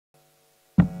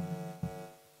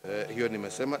Hiyo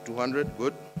nimesema 200,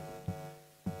 good.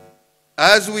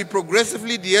 As we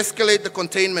progressively de-escalate the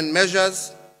containment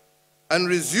measures and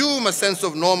resume a sense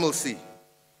of normalcy,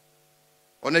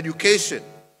 on education,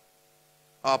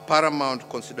 our paramount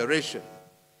consideration,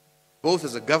 both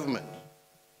as a government,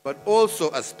 but also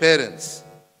as parents,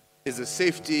 is the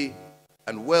safety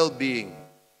and well-being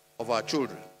of our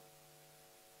children.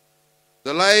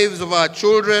 The lives of our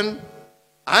children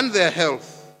and their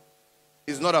health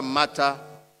is not a matter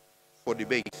for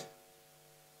debate.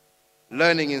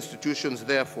 Learning institutions,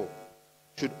 therefore,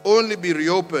 should only be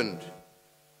reopened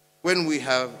when we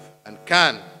have and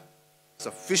can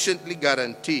sufficiently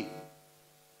guarantee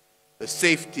the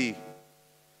safety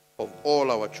of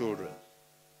all our children.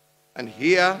 And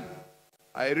here,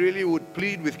 I really would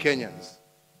plead with Kenyans,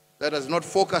 let us not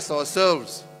focus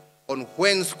ourselves on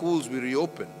when schools will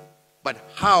reopen, but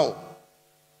how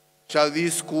shall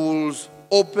these schools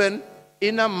open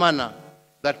in a manner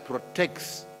that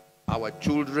protects our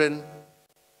children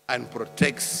and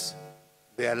protects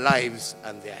their lives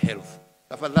and their health.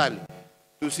 Tafadhali,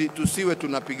 tusiwe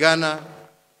tunapigana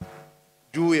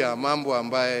juu ya mambo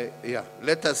ambaye,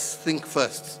 let us think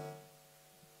first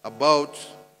about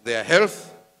their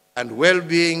health and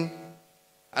well-being,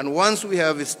 and once we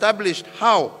have established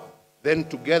how, then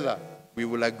together we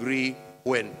will agree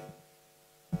when.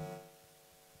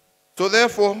 So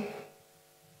therefore,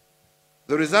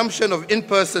 the resumption of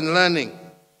in-person learning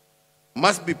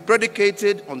must be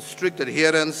predicated on strict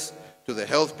adherence to the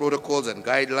health protocols and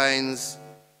guidelines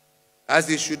as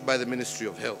issued by the Ministry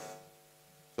of Health.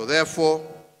 So therefore,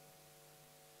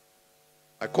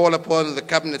 I call upon the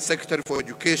Cabinet Secretary for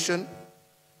Education,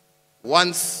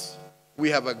 once we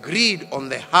have agreed on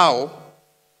the how,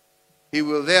 he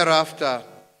will thereafter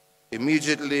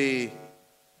immediately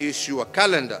issue a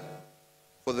calendar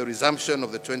for the resumption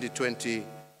of the 2020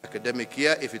 academic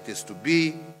year, if it is to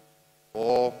be,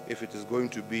 or if it is going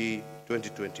to be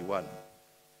 2021.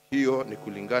 Hiyo ni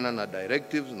kulingana na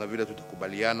directives na vile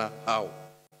tutakubaliana how.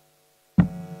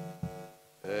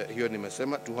 Hiyo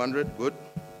nimesema 200, good.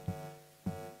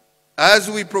 As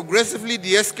we progressively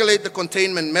de-escalate the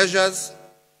containment measures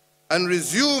and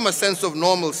resume a sense of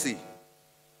normalcy,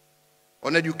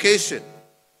 on education,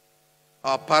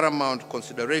 our paramount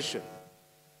consideration,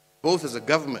 both as a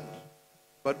government,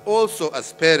 but also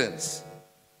as parents,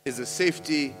 is the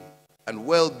safety and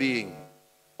well-being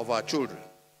of our children.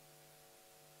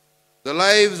 The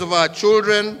lives of our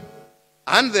children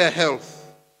and their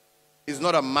health is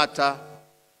not a matter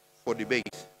for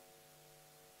debate.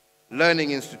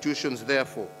 Learning institutions,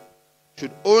 therefore,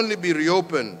 should only be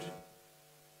reopened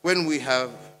when we have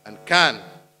and can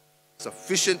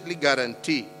sufficiently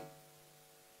guarantee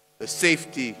the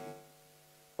safety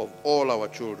of all our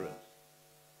children.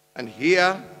 And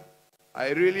here, I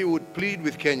really would plead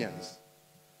with Kenyans,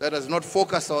 let us not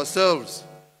focus ourselves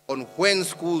on when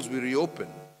schools will reopen,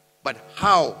 but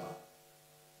how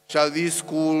shall these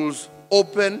schools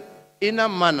open in a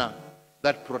manner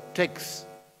that protects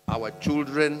our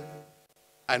children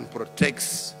and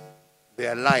protects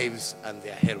their lives and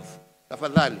their health.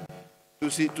 Tafadhali,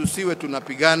 tusiwe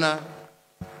tunapigana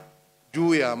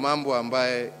juu ya mambo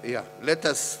ambaye, let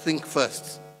us think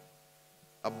first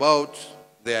about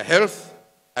their health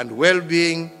and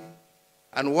well-being,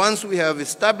 and once we have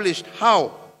established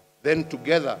how, then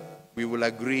together we will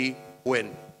agree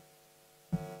when.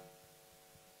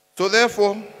 So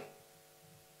therefore,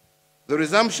 the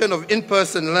resumption of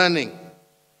in-person learning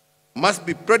must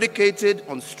be predicated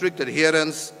on strict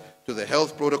adherence to the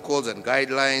health protocols and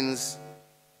guidelines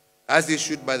as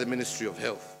issued by the Ministry of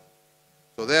Health.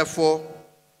 So therefore,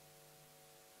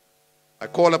 I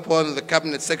call upon the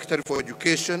Cabinet Secretary for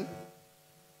Education,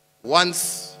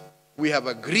 once we have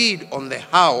agreed on the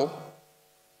how,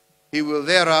 he will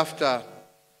thereafter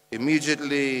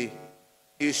immediately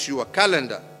issue a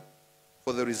calendar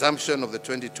for the resumption of the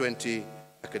 2020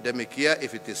 academic year,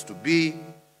 if it is to be,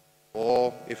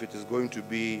 or if it is going to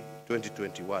be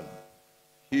 2021.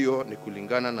 Hiyo ni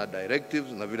kulingana na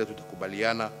directives na vile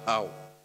tutakubaliana how.